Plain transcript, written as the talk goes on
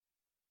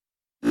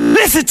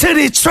Listen to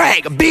this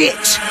track,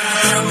 bitch.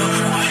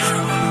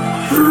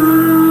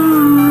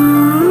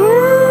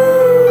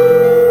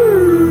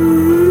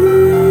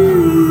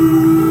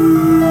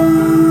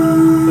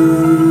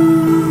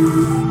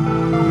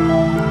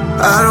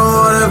 I don't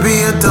wanna be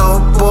a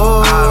dope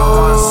boy. I don't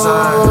wanna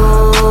sign.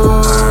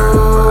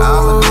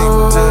 I'm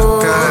addicted to the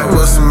cut.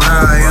 With some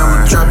high,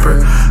 I'm a trapper.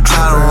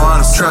 I don't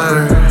wanna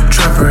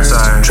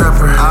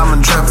trapper. I'm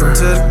a trapper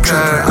to the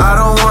cut. I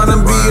don't wanna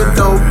be a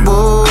dope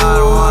boy. I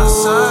don't wanna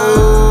sign.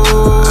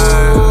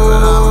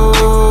 But I'm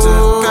addicted to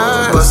the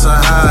cut. With some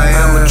high,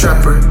 I'm a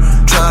trapper.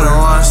 I don't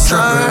wanna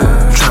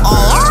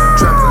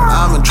trapper.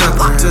 I'm a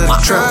trapper to the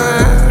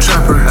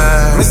trapper.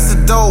 Mr.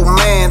 Dope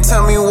Man,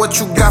 tell me what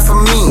you got for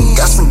me.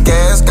 Got some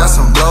gas, got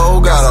some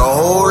blow, got a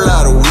whole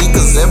lot of weed.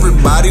 Cause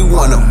everybody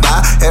wanna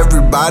buy,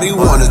 everybody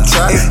wanna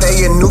try. If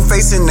they a new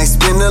face and they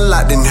spend a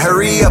lot, then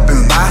hurry up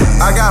and buy.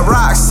 I got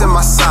rocks in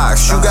my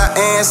socks, you got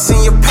ants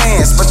in your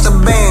pants. But the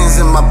bands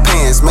in my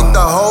pants make the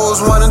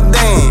hoes wanna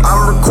dance.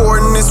 I'm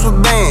recording this with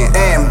Band,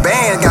 and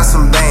Band got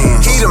some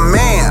bands. He the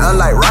man,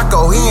 unlike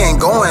Rocco, he ain't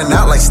going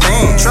out like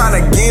Stan.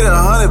 Tryna get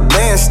 100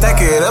 bands,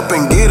 stack it up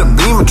and get a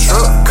Beamer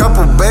truck.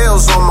 Couple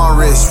bells on my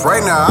wrist,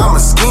 right now I'ma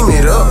scheme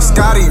it up.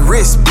 Scotty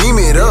wrist, beam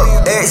it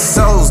up.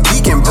 XO's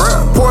geeking,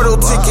 bruh. Portal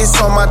tickets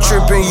on my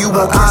trip and you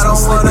won't catch me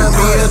slipping. I don't wanna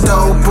be a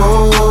dope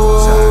boy.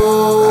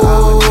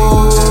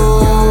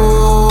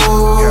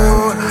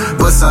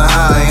 But so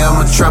high, I'm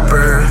a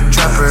trapper.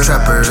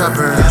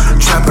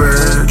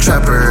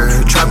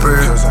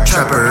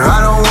 I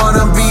don't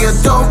wanna be a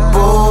dope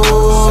boy.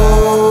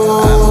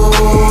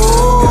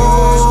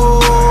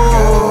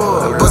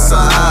 But so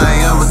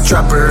high, I'm a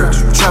trapper.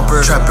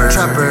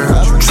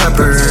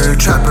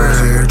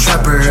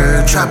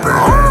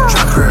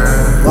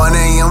 1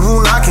 a.m.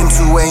 who knocking,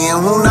 2 a.m.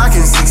 who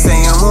knocking, 6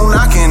 a.m. who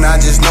knocking. I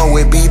just know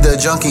it be the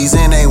junkies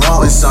and they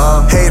wantin'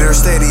 some. Haters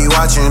steady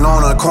watching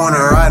on a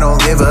corner, I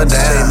don't give a damn.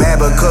 They mad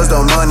because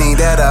the money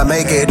that I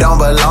make, it don't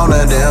belong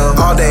to them.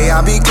 All day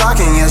I be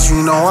clocking, yes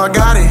you know I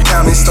got it.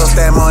 Counting stuff,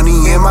 that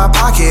money in my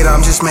pocket,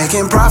 I'm just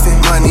making profit.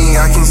 Money,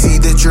 I can see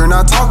that you're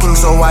not talking,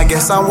 so I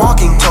guess I'm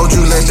walking. Told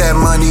you let that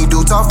money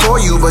do talk for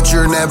you, but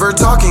you're never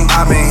talking.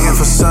 I've been here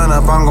for sun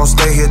up, I'm gon'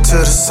 stay here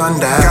till the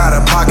sundown. Got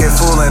a pocket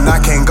full and I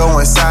can't go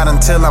inside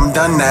until I'm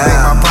done now.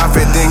 Make my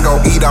profit then go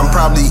eat, I'm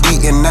probably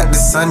eating at the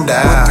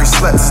sundown. With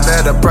 3 sluts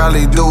that'll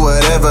probably do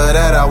whatever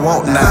that I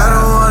want now. I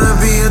don't wanna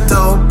be a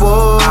dope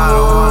boy. I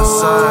don't wanna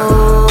sign.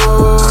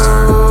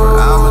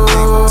 I'm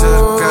addicted to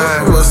the cut.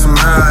 With some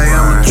high,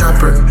 I'm a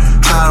trapper.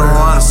 I don't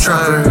wanna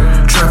trapper.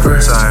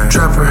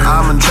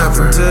 I'm a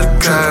trapper to the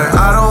cut.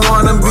 I don't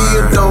wanna be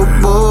a dope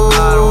boy.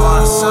 I don't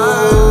wanna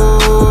sign.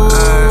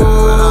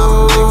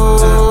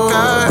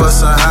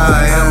 So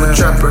high, I'm a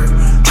trapper.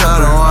 I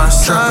don't wanna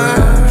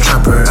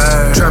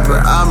trapper.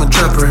 I'm a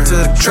trapper to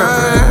the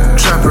trapper.